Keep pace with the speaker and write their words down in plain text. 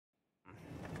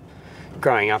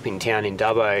growing up in town in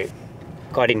Dubbo,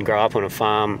 I didn't grow up on a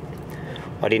farm.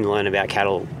 I didn't learn about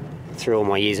cattle through all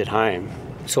my years at home.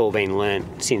 It's all been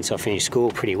learnt since I finished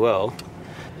school pretty well.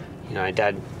 You know,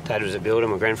 Dad was a builder,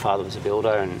 my grandfather was a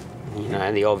builder, and you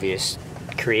know, the obvious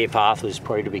career path was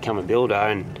probably to become a builder,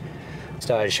 and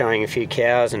started showing a few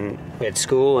cows and we had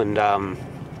school, and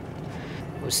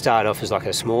it started off as like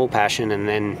a small passion and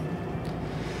then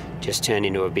just turned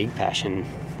into a big passion,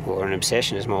 or an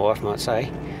obsession as my wife might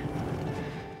say.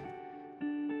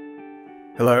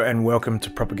 Hello and welcome to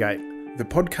Propagate, the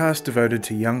podcast devoted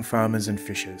to young farmers and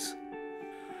fishers.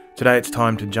 Today it's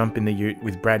time to jump in the ute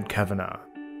with Brad Cavanagh.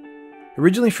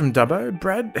 Originally from Dubbo,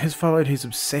 Brad has followed his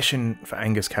obsession for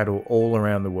Angus cattle all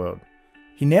around the world.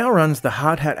 He now runs the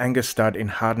Hardhat Angus stud in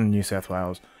Harden, New South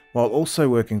Wales, while also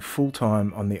working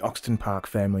full-time on the Oxton Park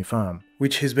family farm,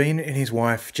 which has been in his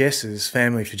wife Jess's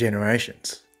family for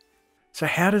generations. So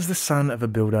how does the son of a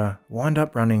builder wind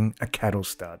up running a cattle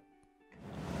stud?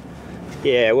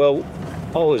 Yeah, well,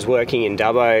 I was working in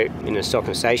Dubbo in a stock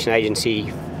and station agency,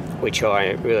 which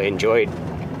I really enjoyed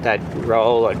that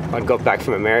role. I'd got back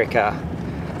from America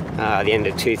at the end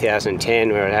of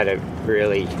 2010, where I had a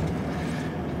really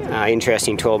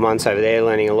interesting 12 months over there,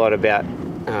 learning a lot about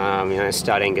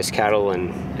stud Angus cattle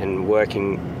and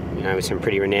working with some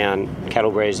pretty renowned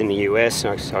cattle breeders in the US.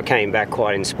 So I came back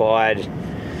quite inspired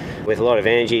with a lot of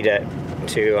energy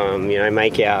to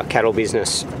make our cattle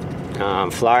business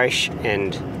flourish.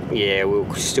 And yeah, we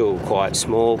were still quite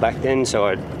small back then, so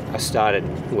I started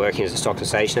working as a stock and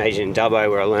station agent in Dubbo,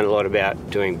 where I learned a lot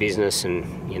about doing business and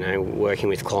working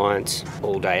with clients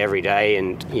all day, every day.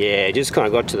 And yeah, it just kind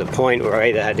of got to the point where I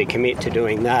either had to commit to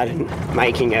doing that and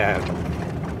making a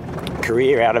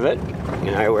career out of it,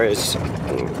 whereas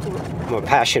my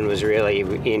passion was really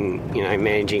in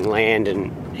managing land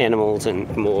and animals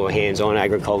and more hands-on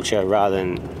agriculture rather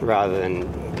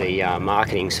than the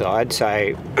marketing side.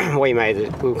 So we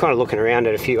were kind of looking around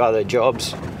at a few other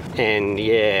jobs, and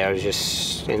yeah, I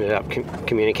just ended up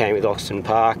communicating with Oxton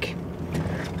Park,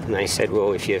 and they said,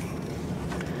 well, if you're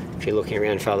looking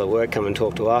around for other work, come and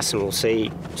talk to us and we'll see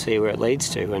where it leads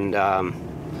to. And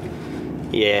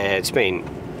it's been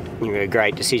a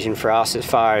great decision for us as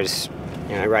far as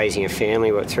raising a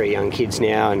family. We've got 3 young kids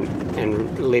now,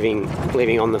 and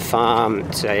living on the farm.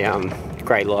 It's a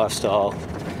great lifestyle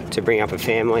to bring up a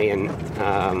family, and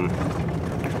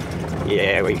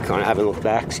we kind of haven't looked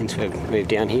back since we've moved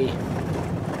down here.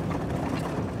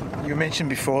 You mentioned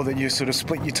before that you sort of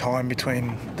split your time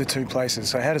between the two places,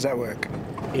 so how does that work?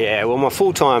 Yeah, well, my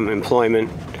full-time employment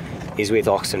is with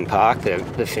Oxton Park, the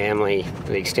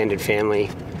extended family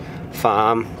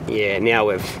farm. Yeah, now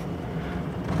we've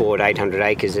bought 800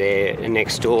 acres there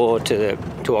next door to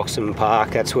Oxton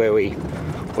Park. That's where we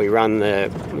run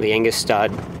the Angus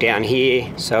stud down here.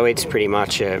 So it's pretty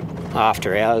much a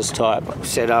after-hours type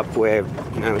setup where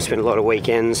we spend a lot of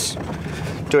weekends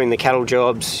doing the cattle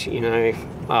jobs,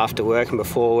 after work and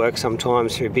before work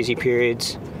sometimes through busy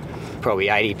periods. Probably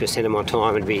 80% of my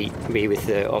time would be with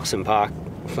the Oxton Park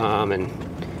farm, and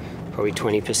probably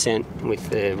 20% with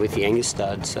the Angus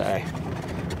stud. So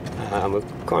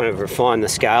we've kind of refined the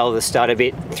scale of the stud a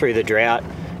bit through the drought.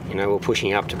 We're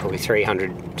pushing up to probably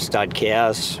 300 stud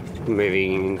cows,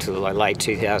 moving into late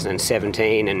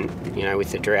 2017, and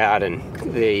with the drought and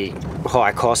the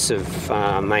high costs of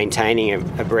maintaining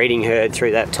a breeding herd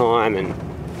through that time, and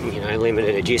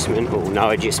limited agistment, or no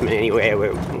agistment anywhere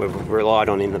we've relied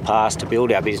on in the past to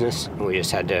build our business. We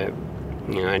just had to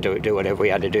do whatever we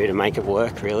had to do to make it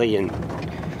work, really. And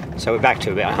so we're back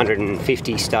to about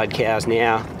 150 stud cows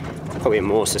now, probably a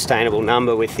more sustainable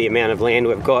number with the amount of land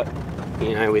we've got,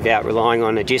 without relying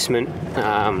on agistment,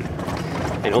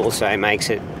 and also makes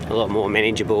it a lot more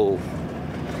manageable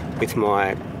with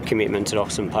my commitments at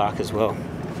Oxton Park as well.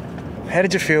 How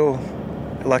did you feel,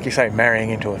 like you say, marrying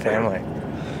into a family?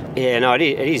 Yeah, no, it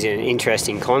is an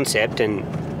interesting concept, and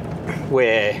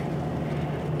where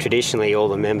traditionally all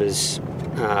the members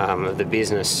of the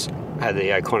business had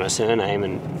the O'Connor surname,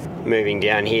 and moving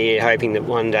down here, hoping that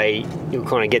one day you'll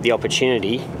kind of get the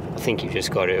opportunity. I think you've just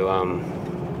got to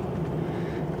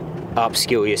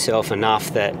upskill yourself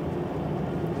enough that,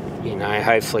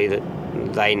 hopefully that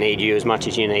they need you as much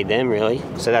as you need them, really.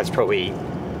 So that's probably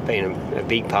been a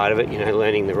big part of it,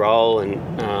 learning the role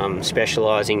and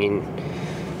specialising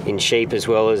in sheep as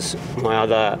well as my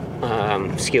other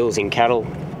skills in cattle,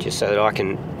 just so that I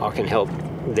can help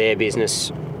their business,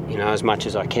 as much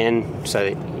as I can, so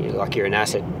that you're an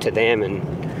asset to them, and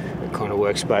it kind of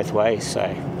works both ways.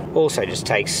 So also just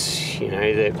takes,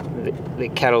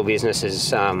 the cattle business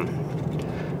is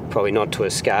probably not to a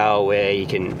scale where you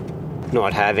can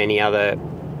not have any other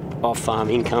off-farm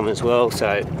income as well.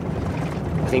 So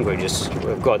I think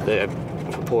we've got the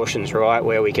proportions right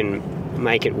where we can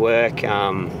make it work.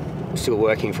 Still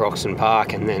working for Oxton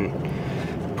Park and then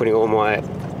putting all my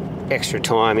extra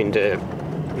time into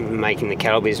making the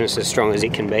cattle business as strong as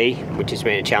it can be, which has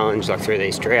been a challenge, like through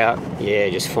these drought. Yeah,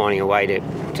 just finding a way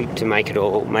to make it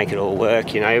all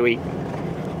work. You know, we've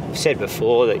said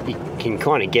before that you can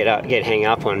kind of get hung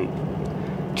up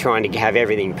on trying to have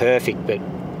everything perfect, but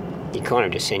you kind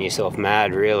of just send yourself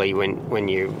mad, really, when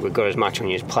you've got as much on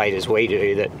your plate as we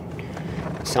do, that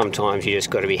sometimes you just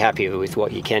got to be happy with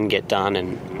what you can get done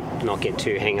and not get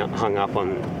too hung up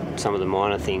on some of the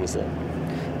minor things that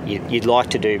you'd like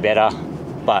to do better,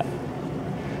 but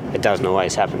it doesn't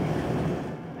always happen.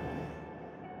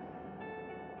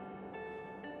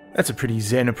 That's a pretty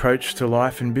zen approach to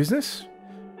life and business.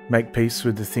 Make peace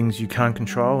with the things you can't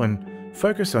control and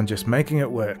focus on just making it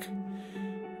work.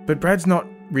 But Brad's not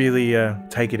really a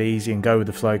take it easy and go with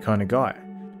the flow kind of guy.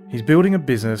 He's building a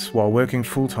business while working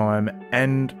full-time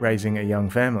and raising a young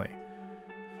family.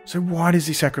 So why does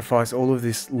he sacrifice all of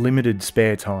this limited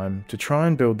spare time to try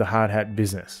and build the Hardhat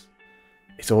business?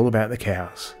 It's all about the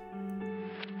cows.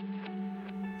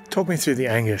 Talk me through the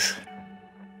Angus.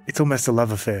 It's almost a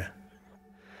love affair.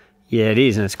 Yeah, it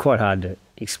is, and it's quite hard to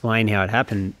explain how it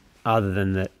happened, other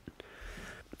than that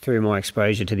through my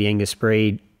exposure to the Angus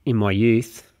breed in my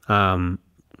youth. It's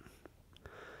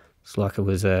like it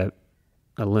was a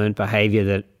learned behaviour,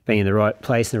 that being in the right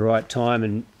place in the right time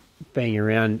and being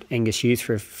around Angus Youth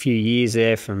for a few years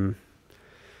there, from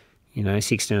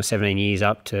 16 or 17 years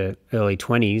up to early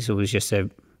 20s, it was just a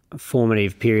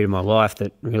formative period of my life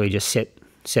that really just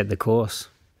set the course.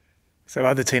 So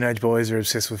other teenage boys are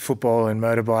obsessed with football and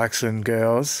motorbikes and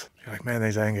girls. You're like, man,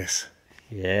 these Angus.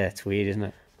 Yeah, it's weird, isn't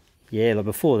it? Yeah, like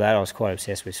before that I was quite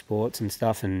obsessed with sports and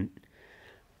stuff, and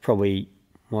probably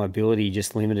my ability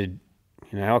just limited.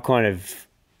 I kind of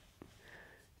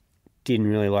didn't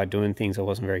really like doing things I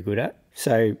wasn't very good at.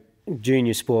 So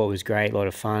junior sport was great, a lot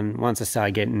of fun. Once I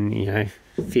started getting,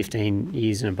 15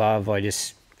 years and above, I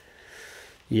just,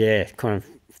 kind of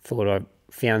thought I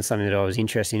found something that I was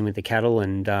interested in with the cattle,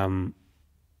 and,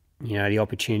 the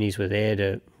opportunities were there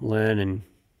to learn and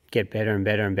get better and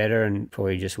better and better, and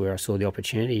probably just where I saw the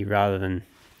opportunity rather than,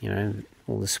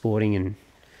 all the sporting. And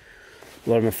a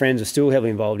lot of my friends were still heavily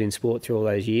involved in sport through all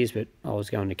those years, but I was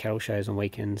going to cattle shows on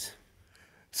weekends.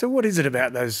 So what is it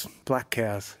about those black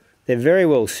cows? They're very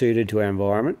well suited to our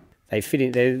environment. They fit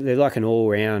in. They're like an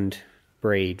all-round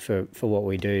breed for what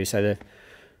we do. So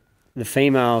the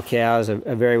female cows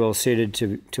are very well suited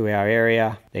to our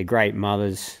area. They're great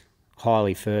mothers,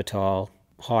 highly fertile,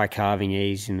 high calving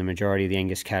ease in the majority of the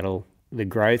Angus cattle. The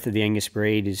growth of the Angus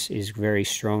breed is very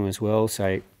strong as well.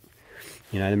 So,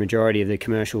 the majority of the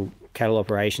commercial cattle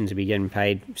operations will be getting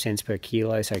paid cents per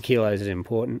kilo. So kilos is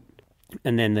important.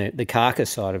 And then the carcass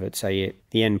side of it, so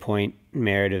the end point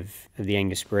merit of the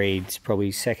Angus breed's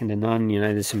probably second to none.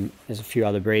 There's a few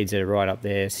other breeds that are right up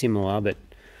there, similar, but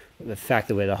the fact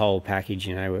that we're the whole package,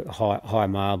 high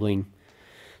marbling,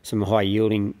 some high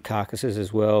yielding carcasses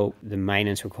as well. The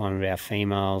maintenance requirement of our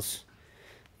females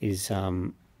is,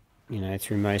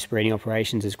 through most breeding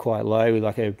operations is quite low. We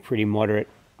like a pretty moderate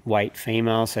weight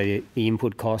female, so the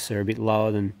input costs are a bit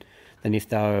lower than if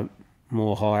they were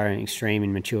more higher and extreme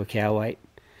in mature cow weight.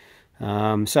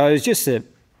 So it was just a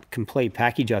complete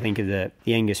package, I think, of the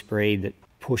Angus breed that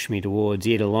pushed me towards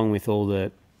it, along with all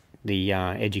the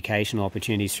educational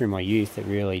opportunities through my youth that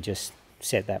really just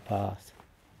set that path.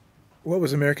 What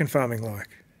was American farming like?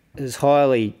 It was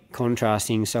highly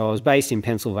contrasting. So I was based in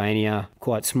Pennsylvania,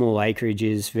 quite small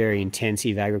acreages, very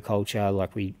intensive agriculture.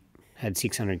 Like we had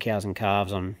 600 cows and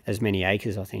calves on as many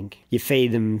acres, I think. You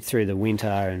feed them through the winter,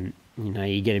 and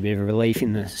you get a bit of a relief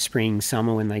in the spring,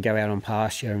 summer when they go out on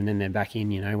pasture, and then they're back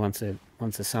in, once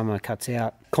the summer cuts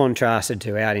out. Contrasted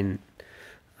to out in,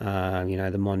 the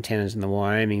Montanas and the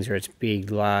Wyomings, where it's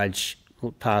big, large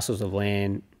parcels of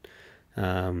land,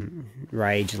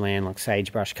 rage land like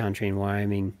sagebrush country in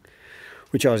Wyoming,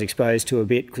 which I was exposed to a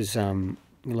bit because a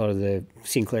lot of the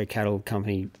Sinclair Cattle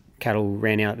Company cattle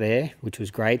ran out there, which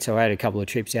was great. So I had a couple of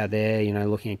trips out there,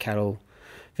 looking at cattle,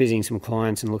 visiting some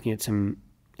clients and looking at some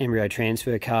embryo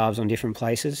transfer calves on different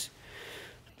places.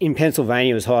 In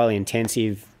Pennsylvania, it was highly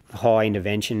intensive, high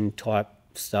intervention type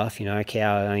stuff. A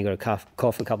cow only got a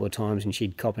cough a couple of times and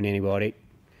she'd cop an antibiotic,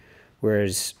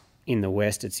 whereas in the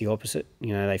West, it's the opposite.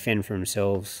 They fend for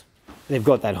themselves. They've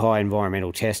got that high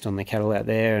environmental test on the cattle out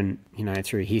there, and,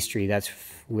 through history, that's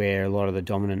where a lot of the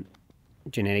dominant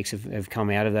genetics have come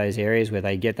out of those areas, where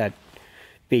they get that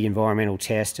big environmental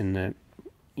test and the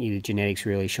genetics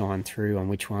really shine through on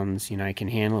which ones, can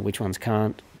handle it, which ones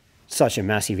can't. Such a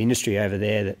massive industry over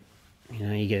there that you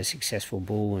know, you get a successful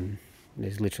bull and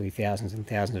there's literally thousands and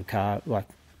thousands of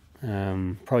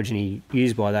progeny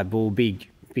used by that bull, big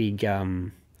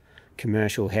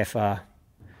commercial heifer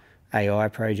AI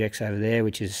projects over there,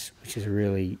 which is a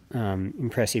really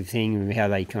impressive thing, how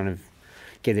they kind of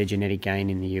get their genetic gain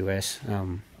in the US.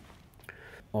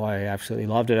 I absolutely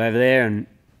loved it over there, and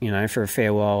you know, for a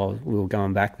fair while we were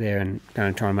going back there and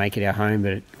going to try and make it our home,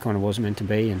 but it kind of wasn't meant to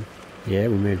be, and yeah,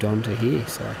 we moved on to here.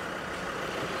 So.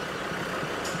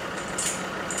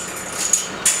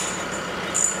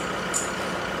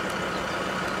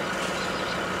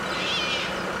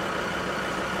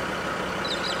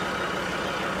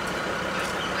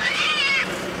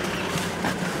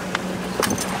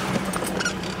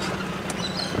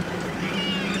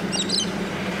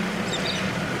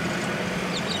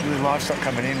 The livestock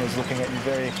coming in was looking at you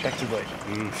very expectantly.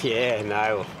 Yeah,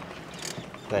 no,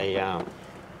 they've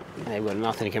got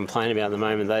nothing to complain about at the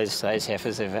moment. Those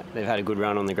heifers, they've had a good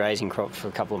run on the grazing crop for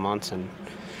a couple of months, and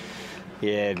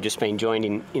yeah, just been joined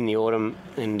in the autumn,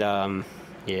 and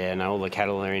yeah, no, all the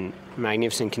cattle are in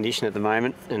magnificent condition at the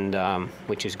moment, and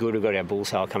which is good. We've got our bull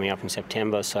sale coming up in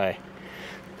September, so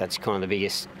that's kind of the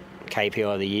biggest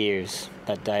KPI of the year is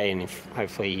that day, and if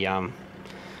hopefully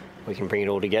we can bring it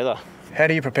all together. How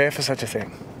do you prepare for such a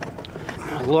thing?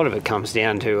 A lot of it comes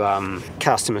down to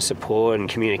customer support and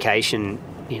communication,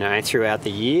 you know, throughout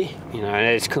the year. You know, and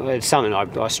it's something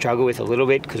I struggle with a little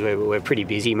bit because we're pretty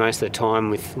busy most of the time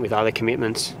with other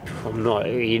commitments.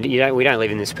 We don't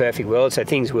live in this perfect world, so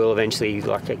things will eventually,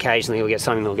 like occasionally you'll get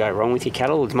something that'll go wrong with your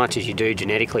cattle. As much as you do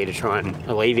genetically to try and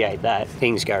alleviate that,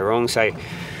 things go wrong. So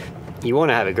you want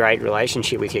to have a great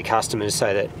relationship with your customers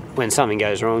so that when something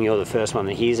goes wrong, you're the first one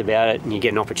that hears about it and you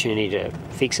get an opportunity to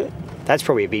fix it. That's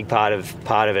probably a big part of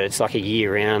it. It's like a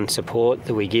year-round support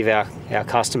that we give our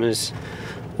customers,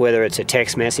 whether it's a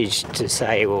text message to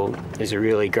say, well, there's a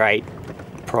really great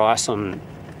price on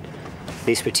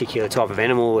this particular type of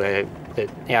animal that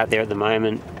out there at the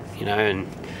moment, you know, and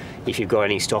if you've got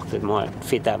any stock that might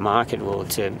fit that market, well,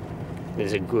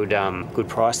 there's a good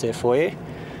price there for you.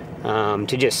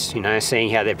 To just, you know,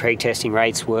 seeing how their pre-testing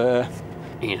rates were,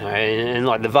 you know, and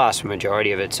like the vast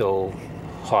majority of it's all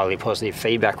highly positive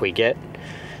feedback we get,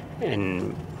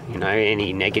 and you know,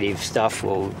 any negative stuff,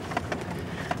 well,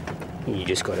 you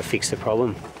just got to fix the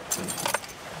problem.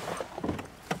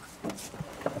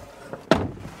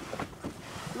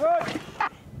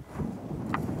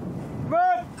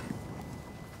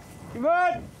 Come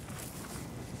on!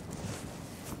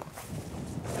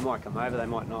 They might come over, they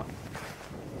might not.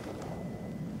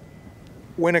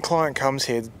 When a client comes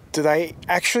here, do they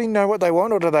actually know what they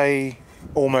want, or do they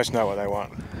almost know what they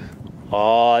want?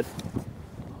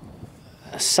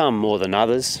 Some more than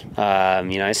others.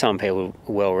 You know, some people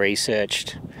are well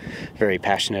researched, very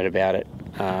passionate about it.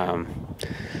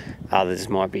 Others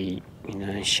might be, you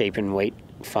know, sheep and wheat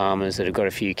farmers that have got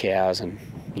a few cows and,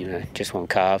 you know, just want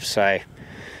calves. So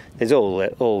there's all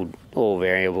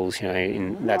variables, you know,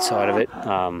 in that side of it.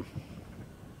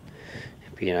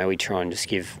 But, you know, we try and just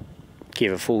give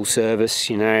a full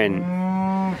service, you know, and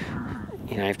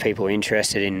you know, if people are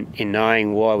interested in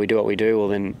knowing why we do what we do, well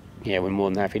then, yeah, we're more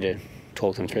than happy to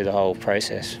talk them through the whole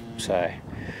process. So,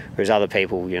 whereas other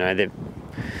people, you know,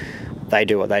 they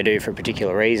do what they do for a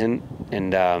particular reason,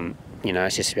 and you know,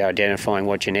 it's just about identifying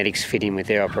what genetics fit in with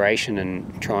their operation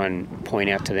and try and point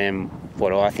out to them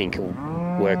what I think will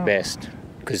work best.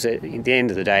 Because at the end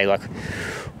of the day, like,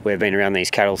 we've been around these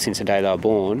cattle since the day they were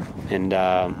born, and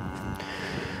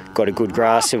got a good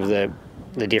grasp of the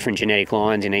different genetic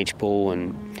lines in each bull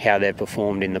and how they've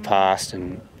performed in the past,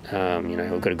 and you know,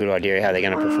 we've got a good idea of how they're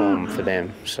going to perform for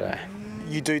them. So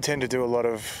you do tend to do a lot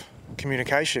of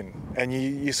communication, and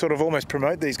you sort of almost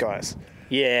promote these guys.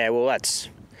 Yeah, well, it's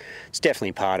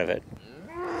definitely part of it.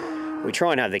 We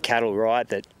try and have the cattle right,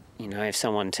 that, you know, if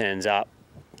someone turns up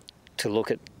to look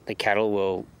at the cattle,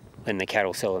 well, then the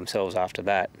cattle sell themselves after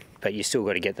that, but you still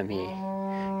got to get them here.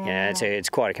 You know, it's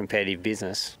quite a competitive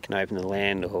business. You can open the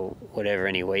land or whatever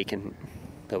any week and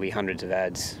there'll be hundreds of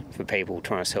ads for people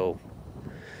trying to sell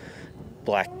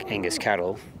black Angus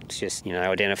cattle. It's just, you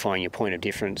know, identifying your point of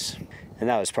difference. And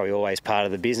that was probably always part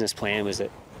of the business plan, was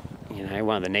that, you know,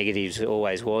 one of the negatives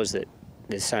always was that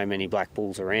there's so many black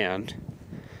bulls around.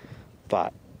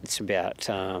 But it's about,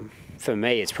 for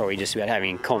me, it's probably just about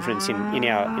having confidence in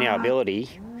our ability.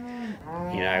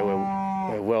 You know,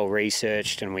 we're well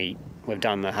researched and we've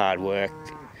done the hard work,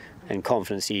 and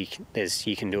confidence you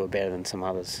can do it better than some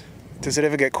others. Does it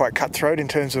ever get quite cutthroat in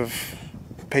terms of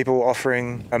people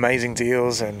offering amazing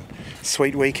deals and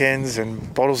sweet weekends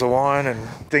and bottles of wine and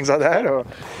things like that? Or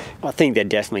I think there'd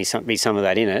definitely be some of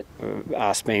that in it.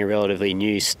 Us being a relatively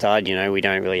new stud, we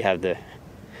don't really have the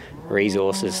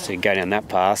resources to go down that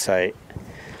path. So,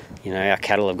 our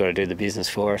cattle have got to do the business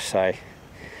for us. So, at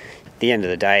the end of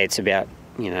the day, it's about,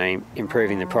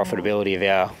 improving the profitability of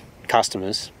our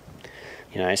customers.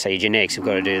 So your genetics have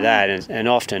got to do that. And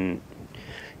often,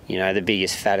 the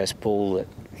biggest, fattest bull that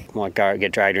might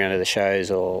get dragged around to the shows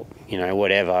or,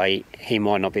 whatever, he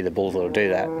might not be the bull that'll do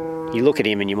that. You look at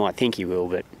him and you might think he will,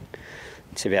 but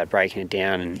it's about breaking it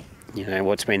down and,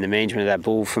 what's been the management of that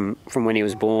bull from when he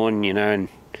was born, and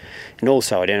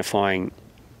also identifying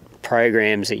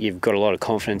programs that you've got a lot of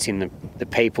confidence in the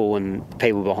people and the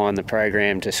people behind the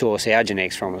program to source our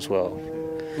genetics from as well.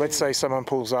 Let's say someone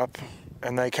pulls up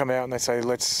and they come out and they say,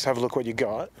 let's have a look what you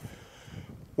got.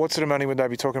 What sort of money would they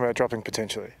be talking about dropping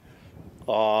potentially?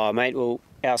 Oh, mate, well,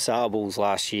 our sale bulls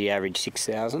last year averaged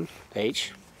 6,000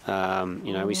 each.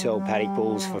 We sell paddock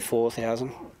bulls for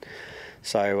 4,000.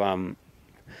 So,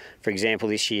 for example,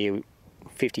 this year,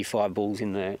 55 bulls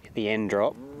in the end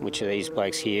drop, which are these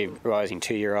blokes here, rising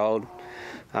 2-year-old.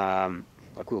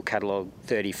 We'll catalogue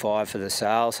 35 for the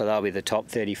sale, so they'll be the top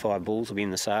 35 bulls will be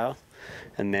in the sale.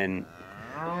 And then,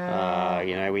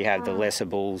 we have the lesser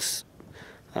bulls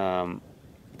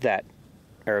that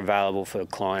are available for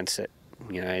clients that,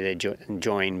 they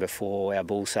join before our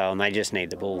bull sale and they just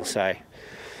need the bull. So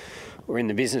we're in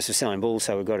the business of selling bulls,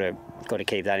 so we've got to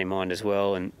keep that in mind as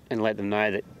well and let them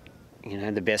know that,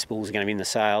 the best bulls are going to be in the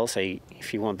sale. So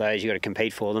if you want those, you've got to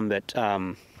compete for them, but,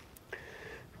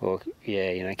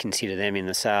 consider them in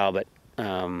the sale. But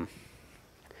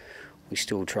we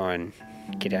still try and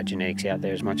get our genetics out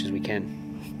there as much as we can.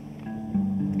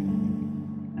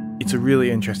 It's a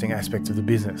really interesting aspect of the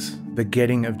business, the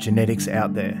getting of genetics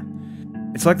out there.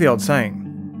 It's like the old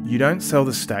saying, you don't sell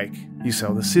the steak, you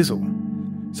sell the sizzle.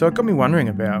 So it got me wondering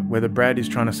about whether Brad is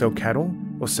trying to sell cattle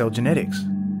or sell genetics.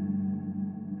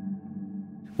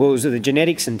 Well, it was the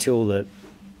genetics until the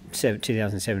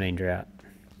 2017 drought.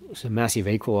 It was a massive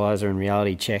equaliser and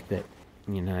reality check that,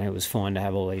 it was fine to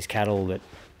have all these cattle that,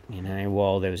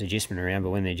 while there was agistment around,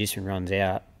 but when the agistment runs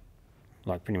out,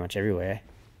 like pretty much everywhere,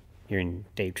 you're in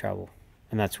deep trouble.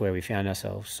 And that's where we found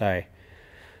ourselves. So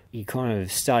you kind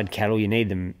of stud cattle, you need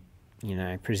them,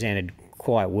 presented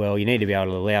quite well. You need to be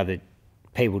able to allow the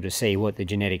people to see what the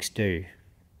genetics do.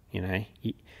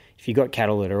 If you've got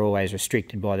cattle that are always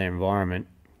restricted by their environment,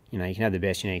 you can have the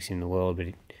best genetics in the world, but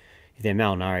if they're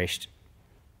malnourished,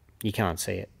 you can't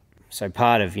see it. So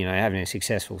part of, having a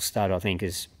successful stud, I think,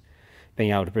 is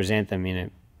being able to present them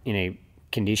in a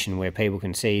condition where people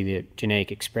can see the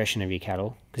genetic expression of your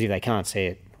cattle. Because if they can't see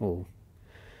it, well,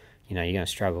 you're going to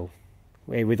struggle.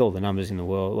 With all the numbers in the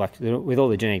world, with all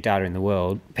the genetic data in the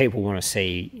world, people want to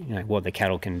see, what the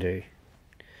cattle can do.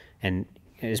 And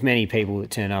there's many people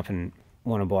that turn up and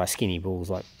want to buy skinny bulls,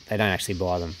 they don't actually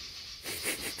buy them.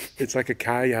 It's like a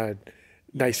car yard.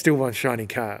 They still want shiny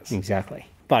cars. Exactly.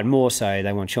 But more so,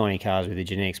 they want shiny cars with the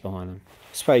genetics behind them.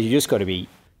 I suppose you just got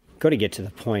to get to the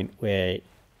point where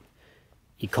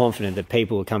you're confident that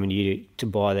people are coming to you to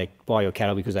buy your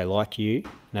cattle because they like you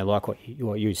and they like what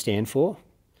you stand for.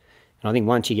 And I think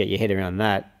once you get your head around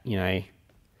that, you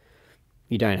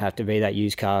don't have to be that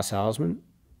used car salesman.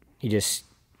 You just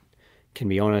can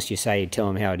be honest. You tell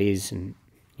them how it is and,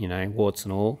 warts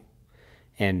and all.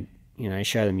 And,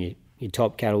 show them your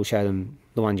top cattle, show them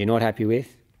the ones you're not happy with.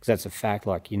 Because that's a fact,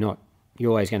 you're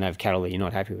always going to have cattle that you're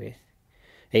not happy with.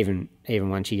 Even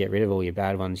once you get rid of all your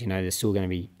bad ones, there's still going to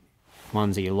be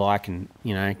ones that you like and,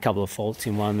 a couple of faults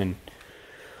in one. And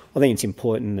I think it's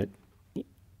important that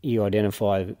you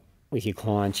identify with your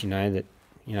clients, that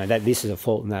this is a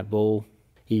fault in that bull.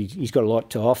 He's got a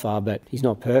lot to offer, but he's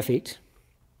not perfect.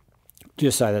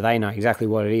 Just so that they know exactly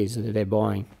what it is that they're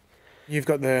buying. You've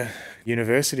got the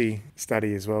university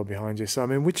study as well behind you. So,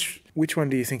 which one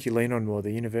do you think you lean on more,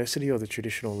 the university or the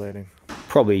traditional learning?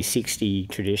 Probably 60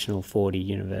 traditional, 40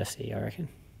 university, I reckon.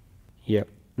 Yep.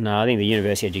 No, I think the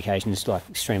university education is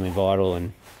extremely vital,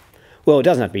 and it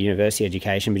doesn't have to be university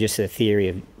education, but just the theory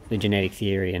of the genetic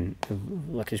theory, and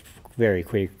it's very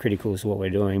critical to what we're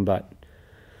doing. But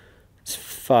as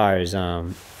far as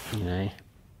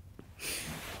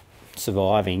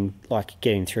surviving,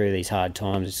 getting through these hard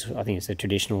times, I think it's the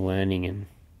traditional learning, and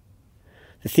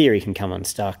the theory can come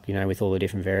unstuck. With all the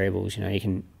different variables, you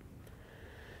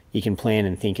can plan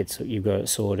and think you've got it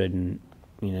sorted, and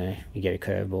you get a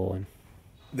curveball, and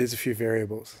there's a few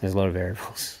variables. There's a lot of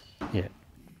variables. Yeah.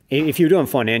 If you were doing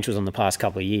financials on the past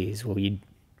couple of years, well, you'd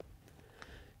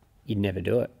never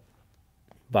do it.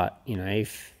 But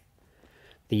if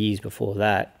the years before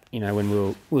that, when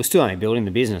we were still only building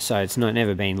the business, so it's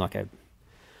never been like a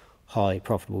highly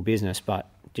profitable business, but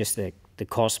just the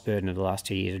cost burden of the last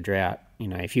 2 years of drought,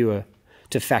 if you were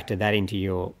to factor that into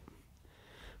your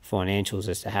financials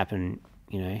as to happen,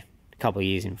 a couple of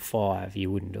years in 5,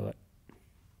 you wouldn't do it.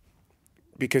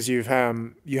 Because you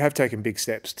have taken big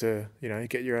steps to,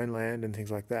 get your own land and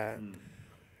things like that.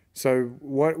 So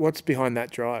what's behind that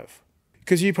drive?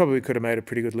 Because you probably could have made a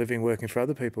pretty good living working for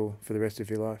other people for the rest of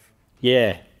your life.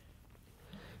 Yeah,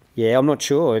 I'm not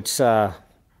sure. I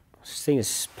think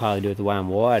it's partly to do with the way I'm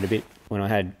wired a bit. When I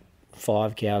had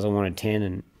 5 cows, I wanted 10,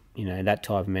 and that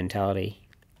type of mentality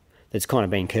that's kind of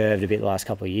been curved a bit the last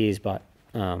couple of years, but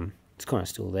it's kind of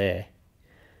still there.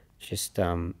 It's just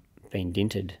been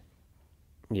dinted.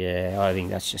 Yeah, I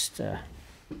think that's just the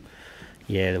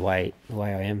way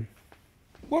I am.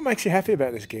 What makes you happy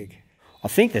about this gig? I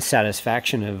think the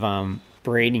satisfaction of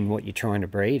breeding what you're trying to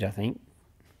breed. I think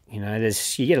you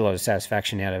get a lot of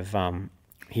satisfaction out of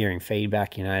hearing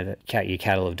feedback. That your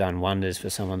cattle have done wonders for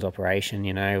someone's operation.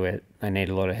 Where they need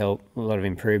a lot of help, a lot of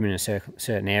improvement in a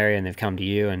certain area, and they've come to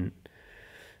you, and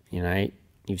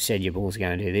you've said your bull's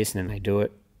going to do this, and then they do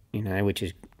it.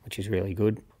 Which is really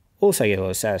good. Also get a lot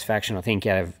of satisfaction, I think,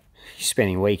 out of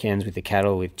spending weekends with the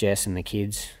cattle, with Jess and the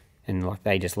kids, and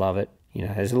they just love it.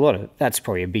 There's a lot of, that's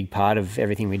probably a big part of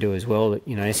everything we do as well,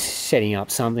 that, setting up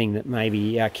something that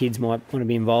maybe our kids might want to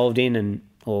be involved in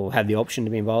or have the option to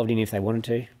be involved in if they wanted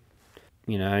to,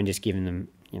 and just giving them,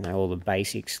 all the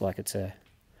basics, like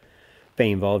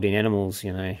being involved in animals,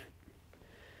 you kind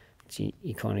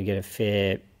of get a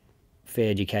fair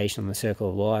education on the circle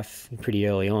of life pretty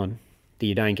early on that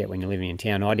you don't get when you're living in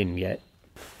town. I didn't get.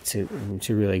 It's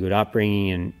a really good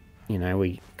upbringing, and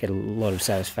we get a lot of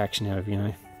satisfaction out of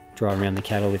driving around the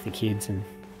cattle with the kids and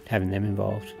having them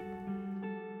involved.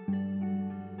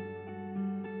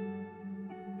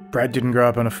 Brad didn't grow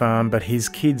up on a farm, but his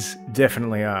kids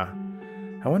definitely are.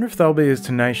 I wonder if they'll be as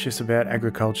tenacious about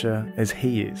agriculture as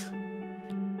he is.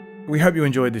 We hope you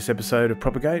enjoyed this episode of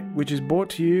Propagate, which is brought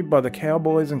to you by the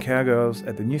cowboys and cowgirls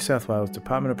at the New South Wales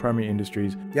Department of Primary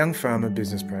Industries Young Farmer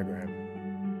Business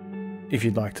Program. If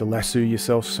you'd like to lasso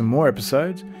yourself some more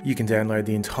episodes, you can download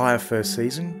the entire first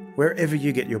season wherever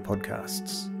you get your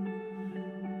podcasts.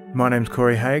 My name's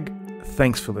Corey Haig.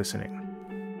 Thanks for listening.